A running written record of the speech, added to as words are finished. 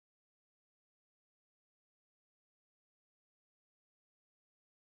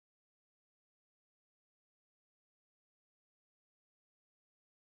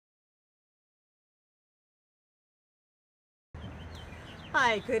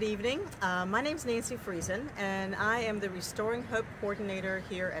Hi, good evening. My name is Nancy Friesen, and I am the Restoring Hope Coordinator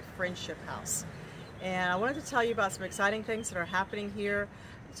here at Friendship House. And I wanted to tell you about some exciting things that are happening here.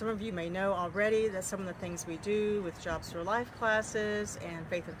 Some of you may know already that some of the things we do with Jobs for Life classes and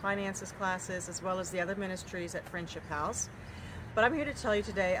Faith and Finances classes, as well as the other ministries at Friendship House. But I'm here to tell you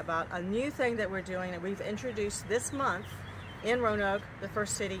today about a new thing that we're doing that we've introduced this month in Roanoke, the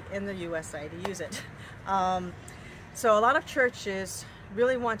first city in the USA to use it. So a lot of churches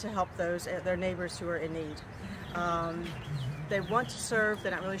really want to help their neighbors who are in need. They want to serve,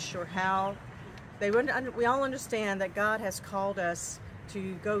 they're not really sure how. We all understand that God has called us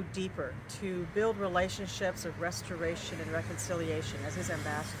to go deeper, to build relationships of restoration and reconciliation as His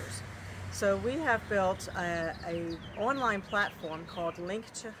ambassadors. So we have built an online platform called Link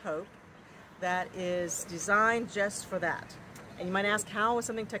to Hope that is designed just for that. And you might ask, how is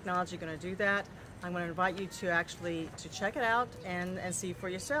something technology going to do that? I'm going to invite you to check it out and see for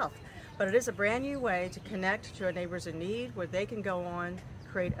yourself. But it is a brand new way to connect to our neighbors in need, where they can go on,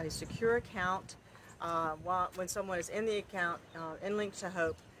 create a secure account. When someone is in the account, in Link to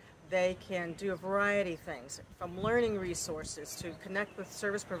Hope, they can do a variety of things, from learning resources to connect with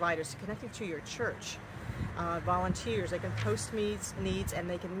service providers, to connecting to your church, volunteers. They can post needs and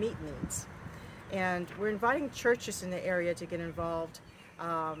they can meet needs. And we're inviting churches in the area to get involved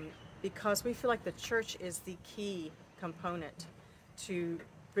because we feel like the church is the key component to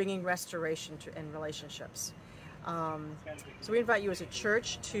bringing restoration in relationships. So we invite you as a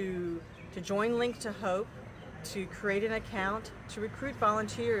church to join Link to Hope, to create an account, to recruit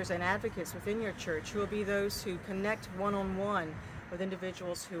volunteers and advocates within your church who will be those who connect one-on-one with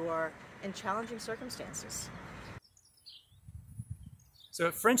individuals who are in challenging circumstances. So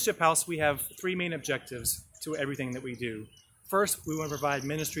at Friendship House, we have three main objectives to everything that we do. First, we want to provide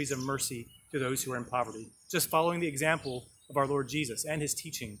ministries of mercy to those who are in poverty, just following the example of our Lord Jesus and His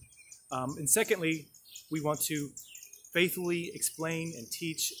teaching. And secondly, we want to faithfully explain and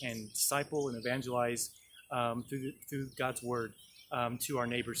teach and disciple and evangelize through God's Word to our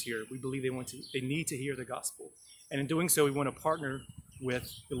neighbors here. We believe they need to hear the gospel. And in doing so, we want to partner with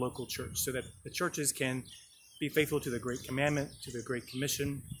the local church so that the churches can be faithful to the Great Commandment, to the Great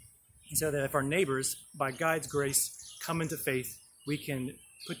Commission, and so that if our neighbors, by God's grace, come into faith, we can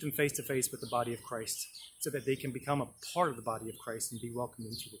put them face to face with the body of Christ so that they can become a part of the body of Christ and be welcomed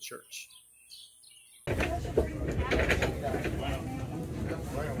into the church.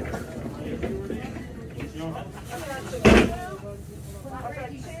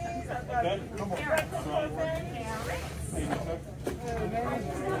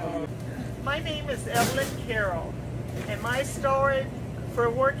 My name is Evelyn Carroll, and my story for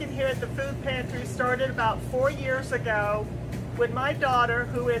working here at the food pantry started about 4 years ago when my daughter,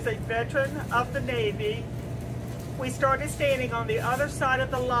 who is a veteran of the Navy, we started standing on the other side of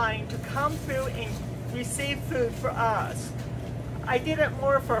the line to come through and receive food for us. I did it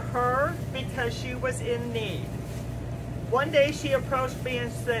more for her because she was in need. One day she approached me and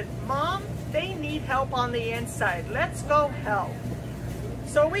said, "Mom, they need help on the inside. Let's go help."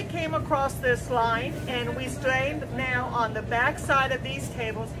 So we came across this line and we stand now on the back side of these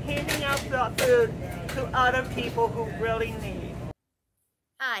tables handing out the food to other people who really need.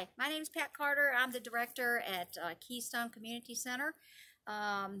 Hi, my name is Pat Carter. I'm the director at Keystone Community Center.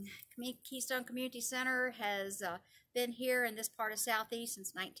 Keystone Community Center has been here in this part of Southeast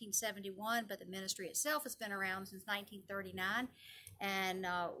since 1971, but the ministry itself has been around since 1939. And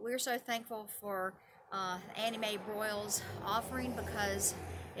we're so thankful for Annie Mae Broyles offering, because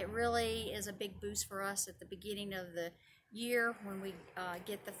it really is a big boost for us at the beginning of the year when we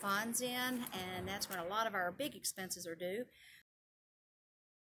get the funds in, and that's when a lot of our big expenses are due.